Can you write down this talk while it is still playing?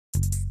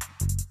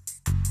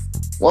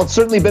Well, it's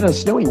certainly been a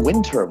snowy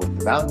winter with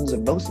the mountains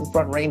and most of the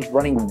Front Range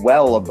running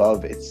well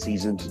above its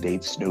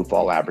season-to-date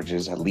snowfall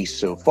averages, at least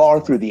so far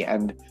through the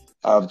end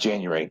of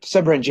January.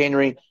 December and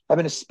January have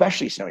been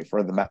especially snowy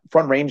for the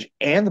Front Range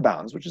and the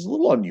mountains, which is a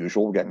little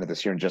unusual. We'll get into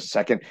this here in just a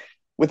second,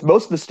 with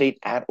most of the state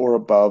at or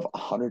above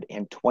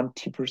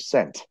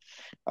 120%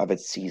 of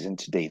its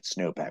season-to-date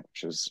snowpack,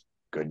 which is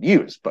good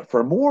news. But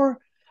for more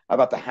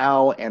about the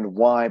how and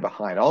why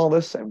behind all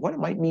this and what it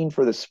might mean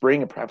for the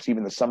spring and perhaps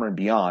even the summer and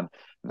beyond,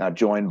 I'm now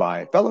joined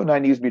by fellow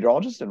 9 News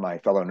meteorologist and my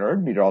fellow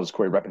nerd, meteorologist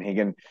Cory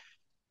Reppenhagen,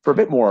 for a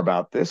bit more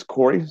about this.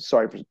 Cory,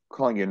 sorry for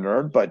calling you a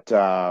nerd, but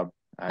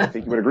I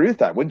think you would agree with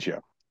that, wouldn't you?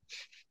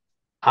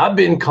 I've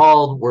been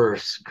called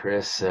worse,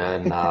 Chris,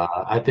 and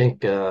I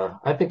think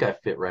I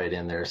fit right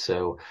in there.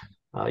 So,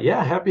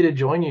 yeah, happy to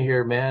join you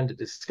here, man, to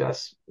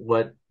discuss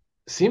what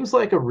seems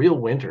like a real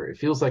winter. It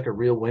feels like a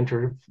real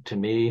winter to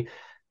me,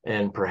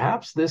 and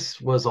perhaps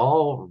this was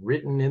all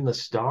written in the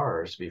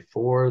stars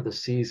before the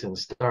season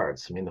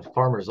starts. I mean, the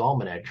Farmer's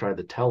Almanac tried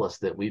to tell us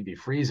that we'd be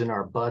freezing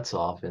our butts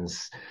off in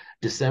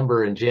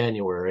December and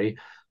January,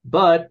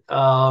 but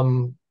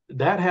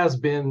that has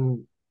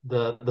been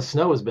the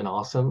snow has been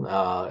awesome.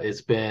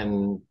 It's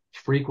been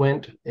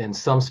frequent in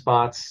some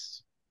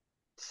spots,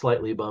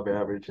 slightly above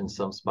average, in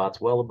some spots,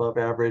 well above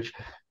average.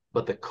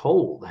 But the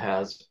cold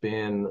has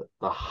been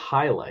the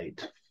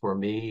highlight for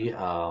me.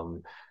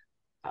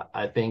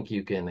 I think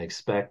you can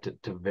expect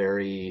it to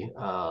vary,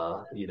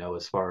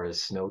 as far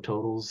as snow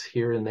totals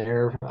here and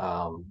there.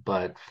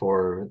 But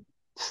for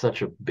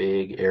such a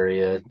big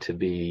area to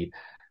be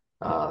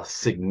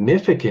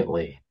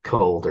significantly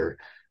colder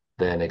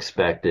than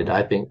expected.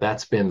 I think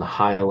that's been the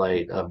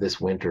highlight of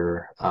this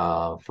winter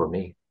for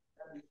me.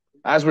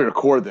 As we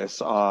record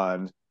this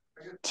on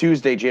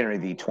Tuesday, January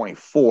the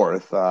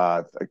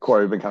 24th,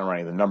 Cory, we've been kind of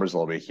running the numbers a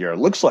little bit here. It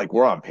looks like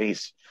we're on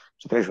pace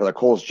to finish with the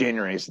coldest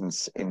January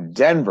since in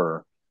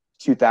Denver,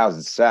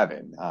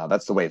 2007.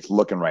 That's the way it's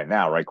looking right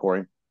now, right,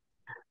 Cory?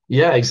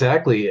 Yeah,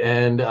 exactly.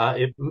 And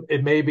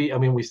it may be. I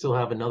mean, we still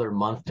have another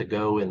month to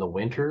go in the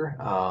winter,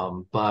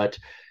 but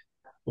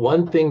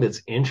one thing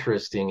that's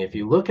interesting, if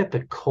you look at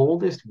the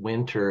coldest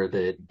winter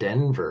that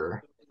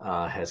Denver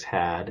has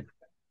had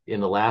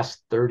in the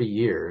last 30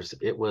 years,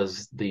 it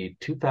was the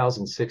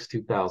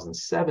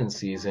 2006-2007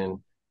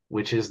 season,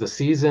 which is the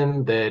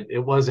season that it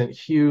wasn't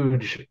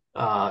huge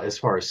as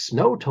far as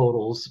snow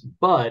totals,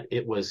 but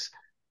it was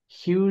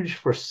huge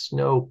for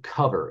snow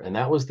cover. And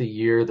that was the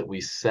year that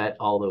we set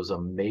all those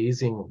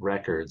amazing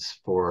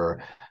records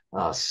for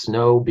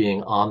snow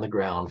being on the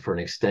ground for an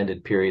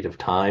extended period of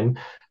time.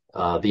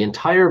 The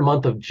entire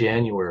month of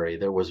January,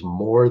 there was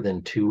more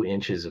than 2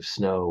 inches of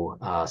snow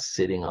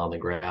sitting on the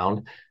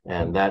ground,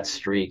 and that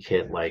streak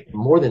hit like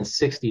more than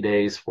 60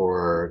 days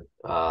for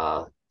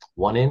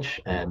 1 inch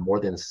and more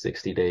than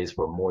 60 days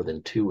for more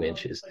than 2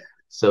 inches.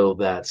 So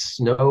that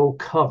snow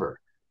cover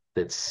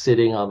that's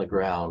sitting on the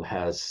ground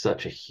has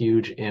such a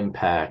huge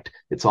impact.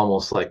 It's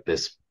almost like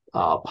this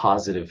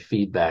positive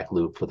feedback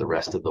loop for the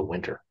rest of the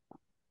winter.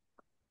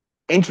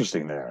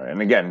 Interesting there.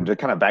 And again, to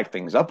kind of back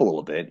things up a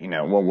little bit,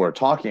 what we're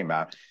talking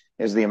about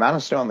is the amount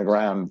of snow on the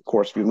ground. Of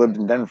course, if you lived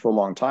in Denver for a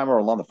long time or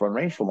along the Front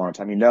Range for a long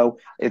time,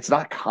 it's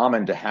not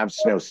common to have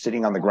snow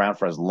sitting on the ground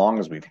for as long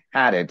as we've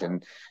had it.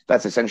 And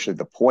that's essentially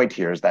the point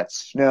here is that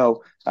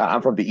snow.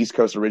 I'm from the East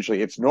Coast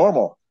originally. It's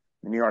normal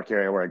in the New York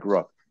area where I grew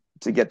up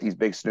to get these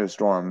big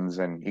snowstorms,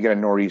 and you get a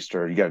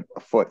nor'easter, you get a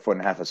foot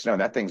and a half of snow.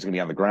 That thing's going to be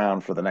on the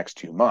ground for the next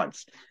 2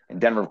 months. In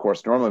Denver, of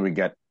course, normally we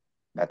get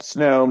that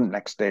snow.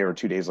 Next day or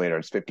 2 days later,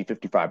 it's 50,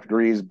 55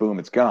 degrees. Boom,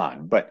 it's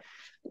gone. But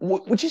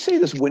would you say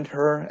this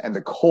winter and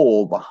the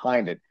cold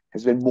behind it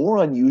has been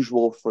more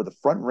unusual for the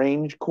Front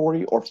Range,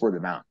 Cory, or for the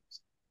mountains?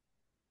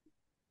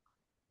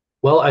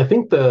 Well, I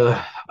think the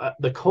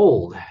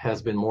cold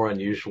has been more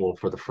unusual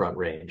for the Front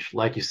Range.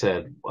 Like you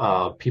said,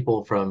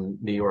 people from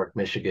New York,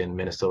 Michigan,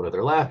 Minnesota,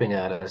 they're laughing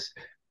at us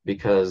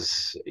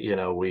because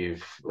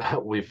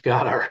we've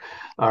got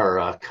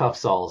our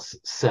cuffs all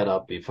set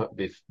up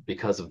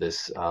because of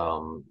this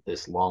long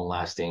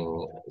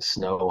lasting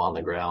snow on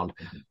the ground.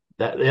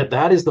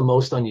 That is the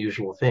most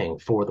unusual thing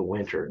for the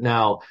winter.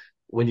 Now,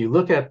 when you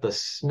look at the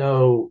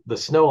snow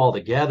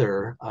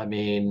altogether, I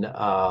mean,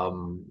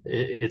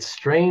 it's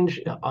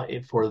strange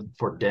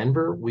for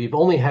Denver. We've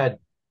only had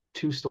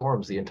two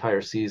storms the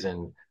entire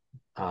season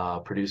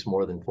produce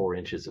more than 4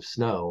 inches of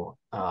snow.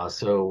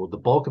 So the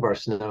bulk of our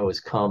snow has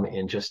come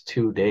in just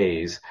 2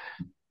 days.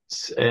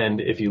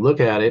 And if you look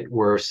at it,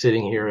 we're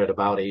sitting here at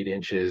about 8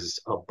 inches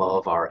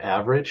above our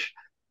average.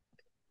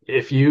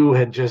 If you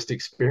had just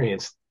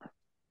experienced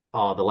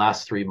the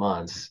last 3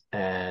 months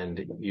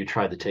and you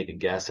tried to take a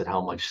guess at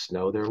how much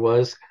snow there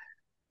was,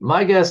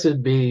 my guess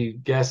would be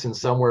guessing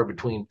somewhere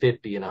between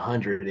 50 and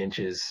 100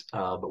 inches.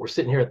 But we're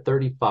sitting here at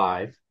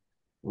 35,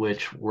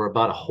 which we're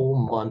about a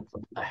whole month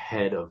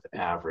ahead of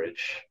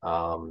average.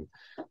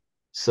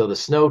 So the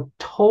snow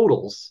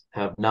totals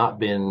have not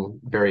been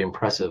very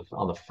impressive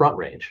on the Front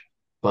Range.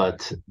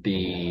 but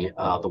the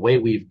way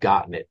we've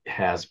gotten it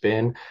has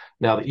been.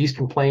 Now the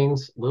Eastern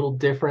Plains a little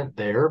different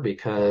there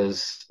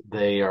because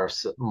they are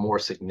more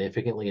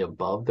significantly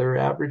above their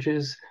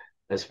averages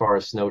as far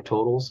as snow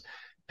totals,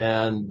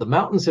 and the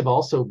mountains have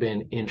also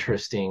been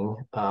interesting.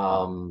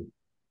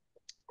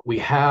 We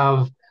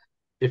have,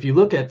 if you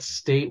look at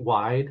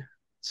statewide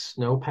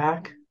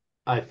snowpack,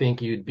 I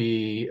think you'd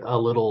be a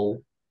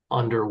little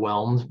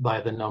underwhelmed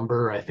by the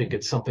number. I think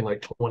it's something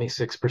like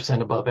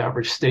 26% above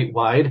average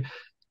statewide.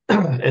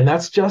 And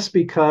that's just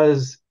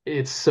because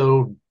it's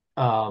so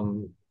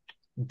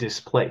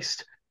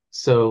displaced.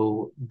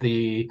 So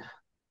the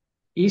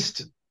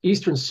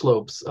eastern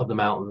slopes of the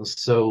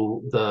mountains,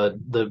 so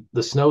the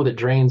snow that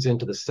drains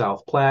into the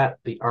South Platte,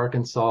 the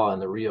Arkansas,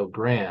 and the Rio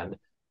Grande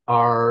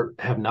are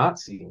have not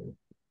seen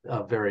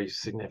a very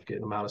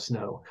significant amount of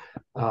snow.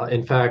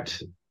 In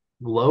fact,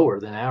 lower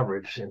than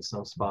average in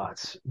some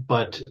spots.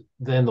 But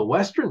then the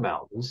western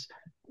mountains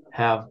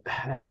have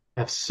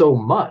have so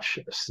much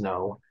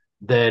snow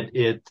that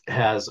it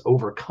has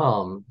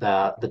overcome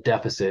the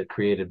deficit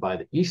created by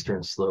the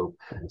eastern slope.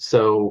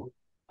 So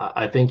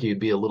I think you'd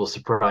be a little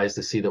surprised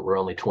to see that we're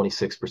only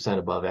 26%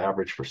 above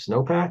average for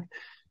snowpack.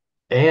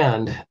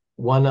 And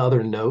one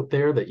other note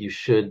there that you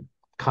should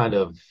kind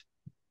of,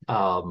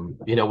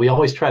 we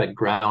always try to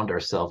ground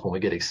ourselves when we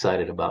get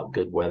excited about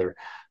good weather.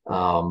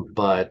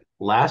 But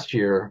last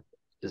year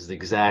is the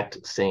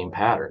exact same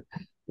pattern.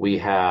 We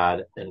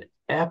had an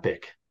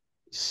epic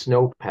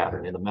snow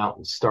pattern in the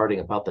mountains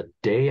starting about the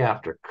day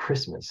after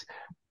Christmas,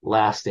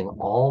 lasting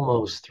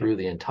almost through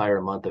the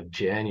entire month of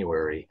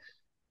January.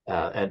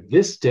 At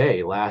this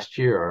day last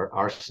year,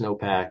 our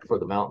snowpack for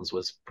the mountains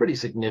was pretty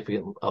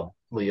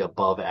significantly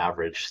above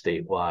average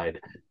statewide.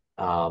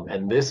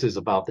 And this is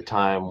about the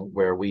time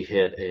where we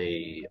hit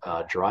a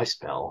dry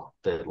spell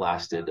that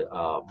lasted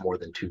more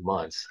than 2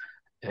 months.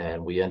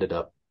 And we ended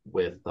up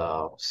with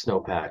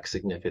snowpack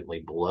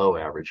significantly below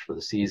average for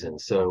the season.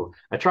 So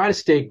I try to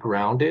stay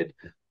grounded,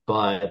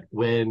 but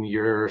when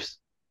you're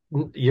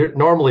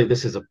normally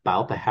this is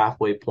about the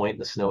halfway point in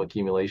the snow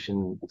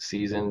accumulation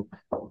season.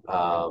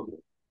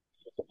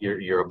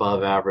 You're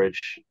above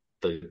average.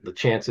 The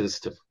chances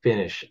to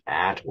finish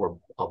at or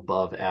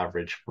above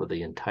average for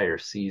the entire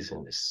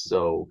season is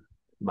so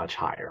much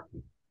higher.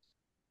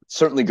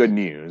 Certainly good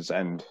news.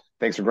 And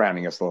thanks for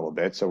grounding us a little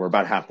bit. So we're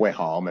about halfway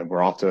home and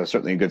we're off to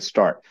certainly a good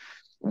start.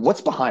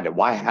 What's behind it?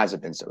 Why has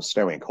it been so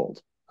snowy and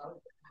cold?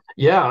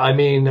 Yeah, I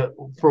mean,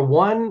 for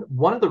one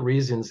of the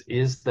reasons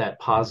is that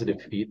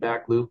positive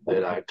feedback loop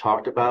that I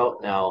talked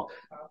about. Now,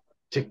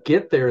 to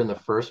get there in the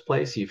first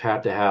place, you've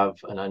had to have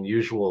an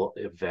unusual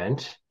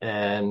event,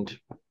 and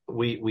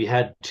we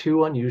had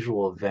two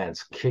unusual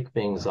events kick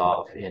things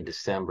off in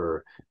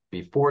December.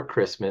 Before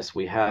Christmas,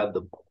 we had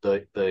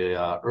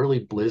the early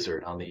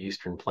blizzard on the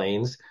Eastern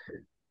Plains.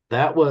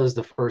 That was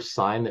the first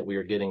sign that we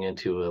were getting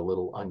into a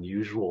little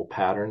unusual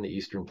pattern. The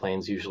Eastern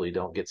Plains usually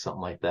don't get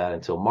something like that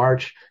until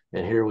March,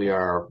 and here we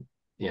are,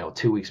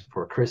 2 weeks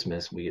before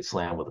Christmas, we get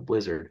slammed with a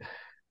blizzard,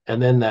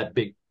 and then that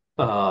big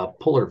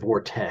polar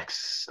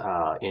vortex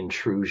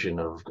intrusion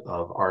of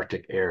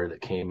Arctic air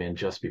that came in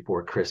just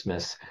before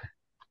Christmas.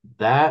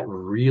 That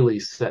really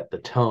set the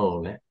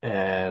tone,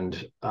 and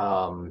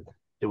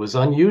it was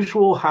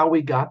unusual how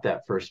we got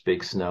that first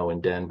big snow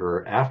in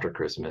Denver after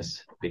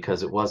Christmas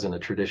because it wasn't a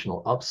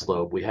traditional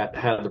upslope. We had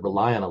to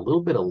rely on a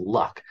little bit of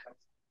luck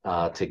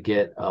to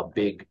get a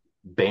big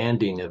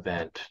banding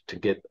event to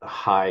get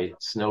high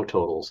snow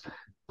totals.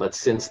 But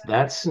since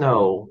that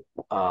snow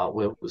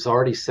was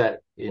already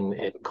set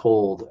in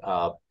cold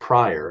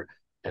prior,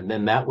 and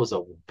then that was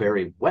a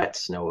very wet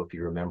snow, if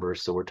you remember.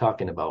 So we're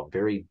talking about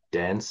very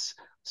dense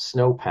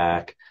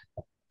snowpack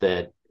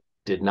that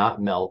did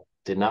not melt,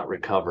 did not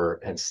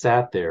recover, and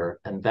sat there.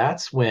 And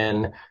that's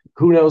when,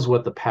 who knows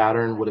what the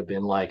pattern would have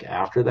been like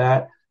after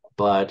that.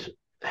 But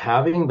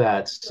having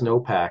that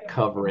snowpack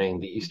covering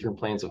the Eastern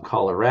Plains of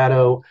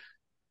Colorado,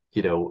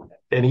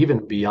 and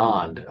even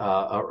beyond,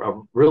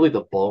 really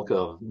the bulk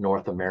of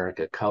North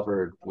America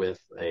covered with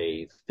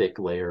a thick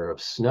layer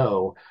of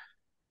snow,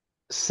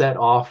 set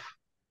off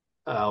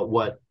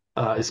what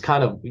is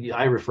kind of,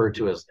 I refer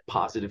to as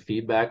positive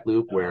feedback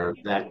loop, where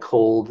that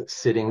cold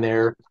sitting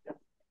there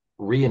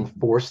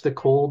reinforced the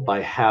cold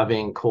by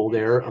having cold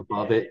air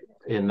above it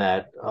in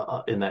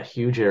that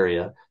huge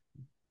area,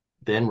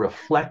 then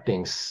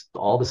reflecting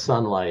all the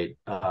sunlight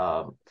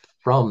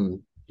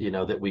from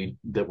that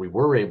we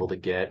were able to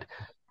get.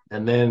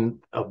 And then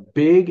a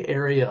big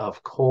area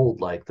of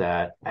cold like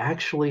that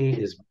actually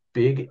is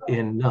big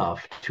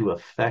enough to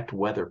affect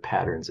weather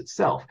patterns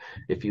itself.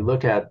 If you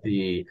look at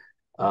the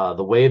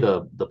way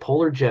the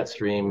polar jet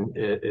stream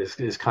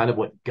is kind of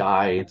what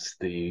guides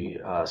the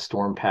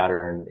storm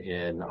pattern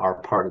in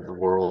our part of the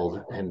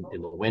world in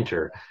the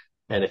winter.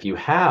 And if you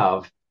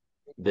have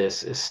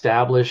this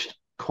established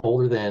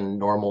colder than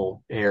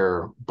normal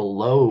air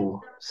below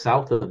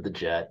south of the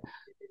jet,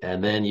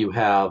 and then you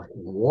have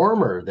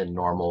warmer than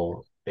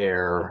normal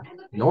air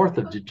north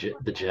of the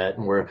jet,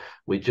 and where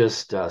we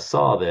just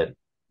saw that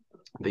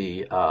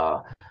the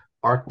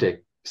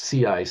Arctic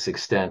sea ice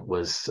extent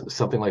was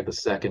something like the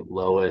second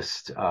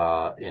lowest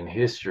in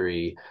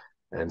history,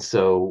 and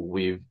so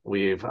we've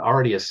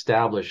already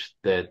established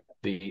that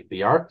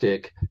the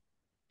Arctic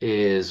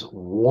is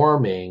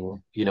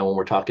warming. You know, when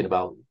we're talking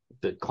about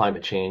the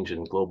climate change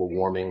and global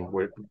warming,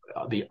 where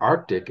the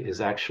Arctic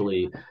is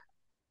actually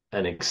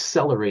an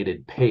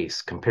accelerated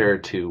pace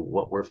compared to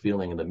what we're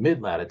feeling in the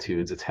mid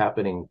latitudes. It's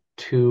happening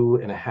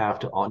 2.5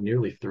 to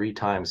nearly 3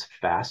 times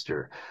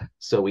faster.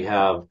 So we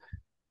have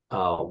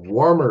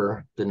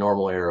warmer than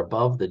normal air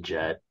above the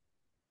jet,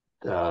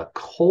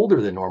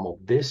 colder than normal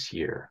this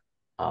year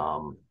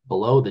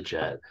below the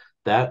jet.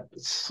 That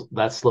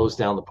slows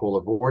down the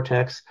polar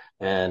vortex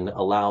and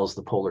allows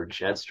the polar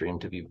jet stream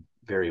to be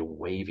very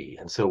wavy.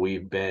 And so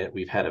we've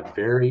had a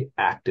very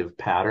active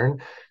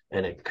pattern,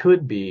 and it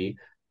could be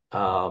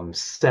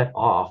set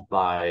off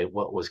by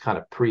what was kind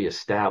of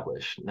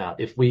pre-established. Now,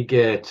 if we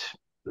get,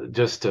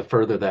 just to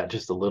further that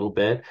just a little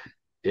bit,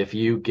 if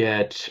you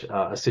get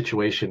a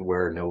situation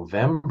where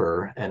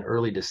November and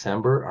early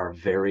December are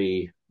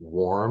very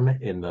warm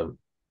in the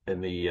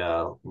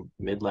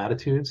mid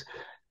latitudes,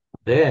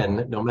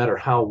 then no matter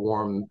how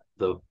warm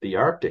the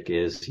Arctic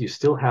is, you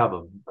still have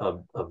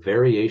a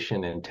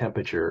variation in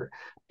temperature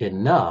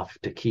enough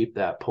to keep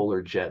that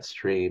polar jet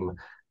stream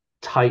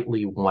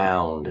tightly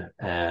wound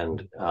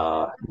and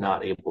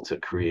not able to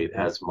create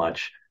as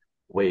much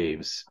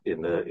waves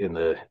in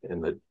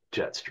the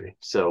jet stream.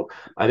 So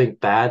I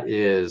think that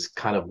is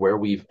kind of where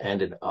we've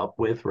ended up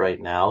with right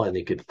now. And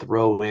you could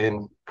throw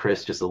in,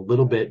 Chris, just a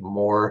little bit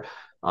more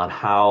on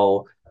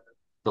how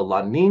the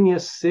La Nina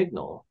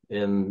signal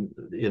in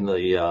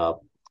the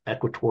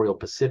equatorial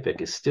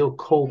Pacific is still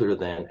colder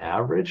than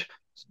average,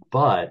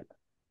 but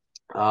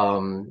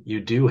you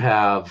do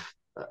have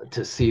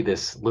to see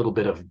this little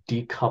bit of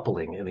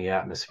decoupling in the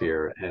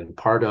atmosphere, and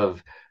part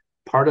of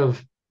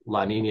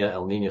La Nina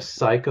El Nino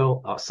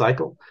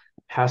cycle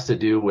has to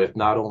do with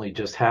not only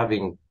just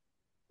having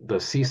the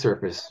sea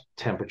surface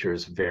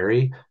temperatures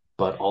vary,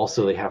 but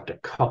also they have to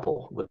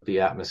couple with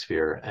the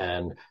atmosphere.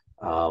 And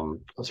I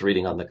was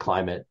reading on the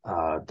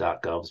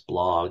climate.gov's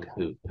blog,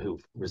 who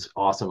was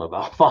awesome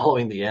about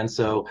following the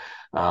ENSO,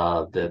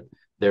 that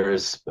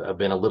there's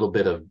been a little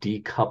bit of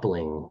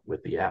decoupling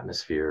with the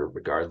atmosphere,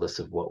 regardless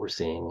of what we're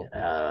seeing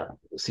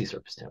sea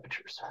surface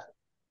temperatures.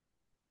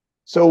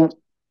 So,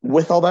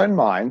 with all that in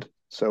mind,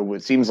 so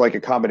it seems like a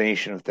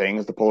combination of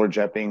things: the polar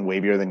jet being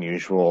wavier than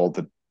usual,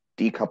 the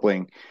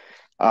decoupling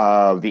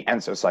of the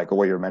ENSO cycle,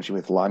 what you were mentioning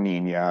with La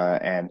Nina,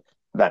 and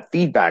that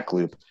feedback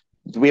loop.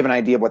 Do we have an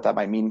idea of what that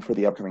might mean for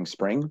the upcoming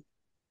spring?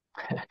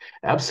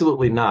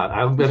 Absolutely not.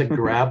 I'm gonna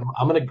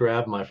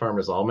grab my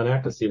farmer's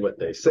almanac to see what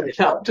they say.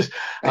 No, just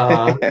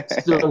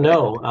so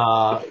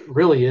no,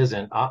 really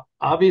isn't.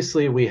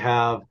 Obviously, we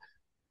have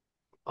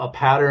a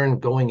pattern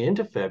going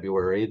into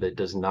February that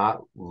does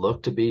not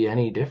look to be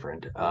any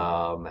different.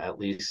 At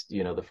least,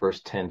 the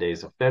first 10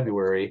 days of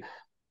February,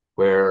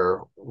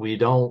 where we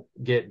don't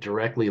get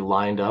directly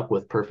lined up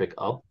with perfect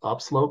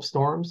upslope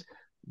storms,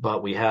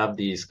 but we have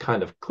these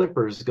kind of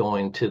clippers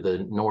going to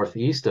the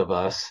northeast of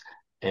us,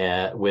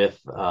 and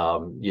with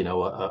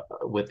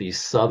these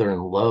southern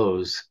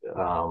lows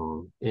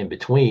in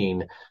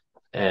between,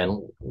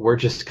 and we're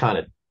just kind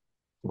of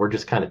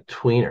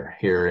tweener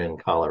here in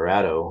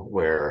Colorado,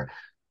 where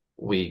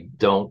we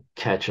don't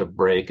catch a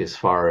break as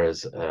far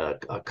as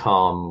a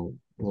calm,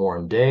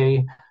 warm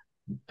day,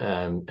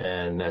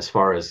 and as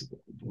far as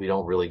we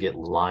don't really get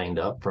lined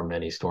up for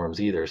many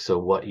storms either. So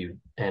what you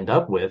end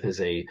up with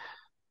is a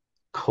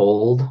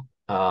cold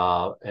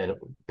and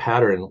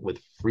pattern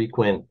with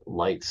frequent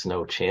light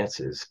snow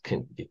chances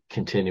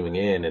continuing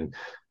in, and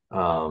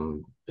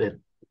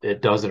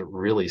it doesn't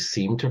really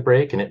seem to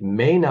break, and it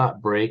may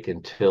not break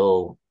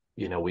until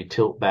we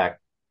tilt back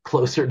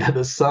closer to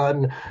the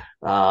sun,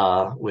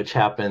 which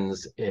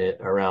happens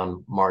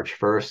around March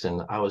 1st.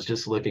 And I was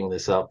just looking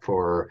this up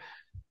for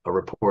a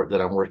report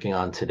that I'm working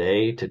on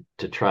today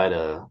to try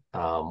to,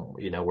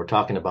 we're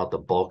talking about the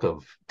bulk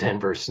of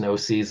Denver snow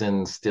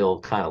season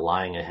still kind of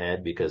lying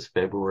ahead, because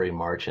February,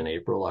 March, and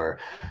April are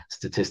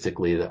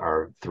statistically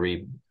our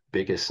three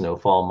biggest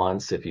snowfall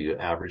months if you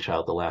average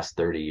out the last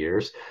 30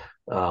 years.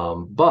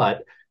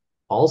 But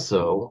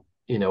also,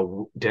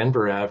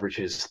 Denver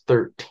averages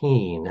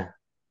 13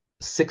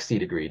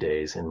 60-degree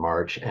days in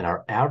March, and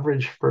our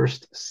average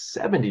first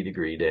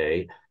 70-degree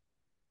day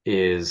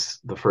is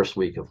the first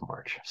week of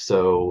March.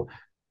 So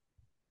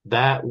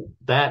that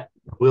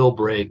will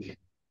break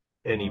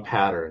any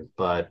pattern,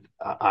 but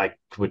I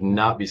would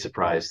not be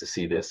surprised to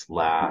see this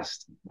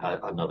last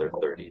another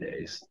 30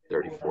 days,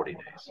 30, 40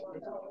 days.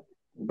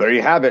 There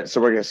you have it. So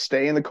we're going to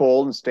stay in the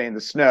cold and stay in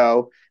the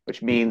snow,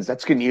 which means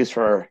that's good news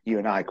for you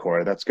and I,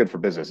 Cory. That's good for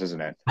business,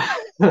 isn't it?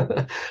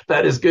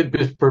 That is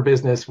good for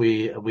business.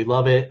 We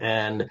love it.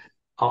 And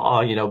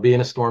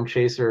being a storm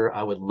chaser,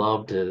 I would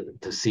love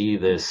to see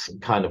this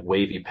kind of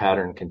wavy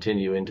pattern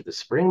continue into the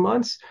spring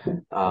months.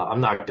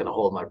 I'm not going to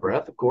hold my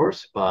breath, of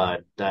course,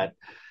 but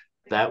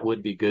that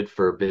would be good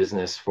for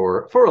business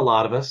for a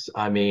lot of us.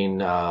 I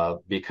mean,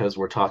 because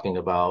we're talking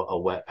about a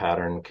wet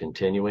pattern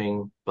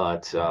continuing,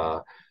 but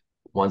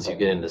once you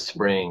get into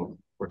spring,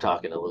 we're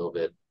talking a little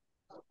bit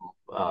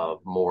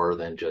more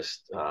than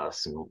just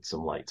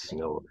some light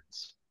snow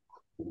events.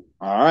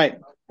 All right.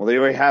 Well,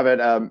 there we have it.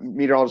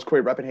 Meteorologist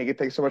Cory Reppenhagen,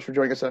 thanks so much for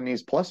joining us on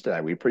News Plus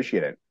today. We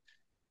appreciate it.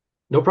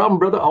 No problem,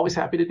 brother. Always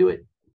happy to do it.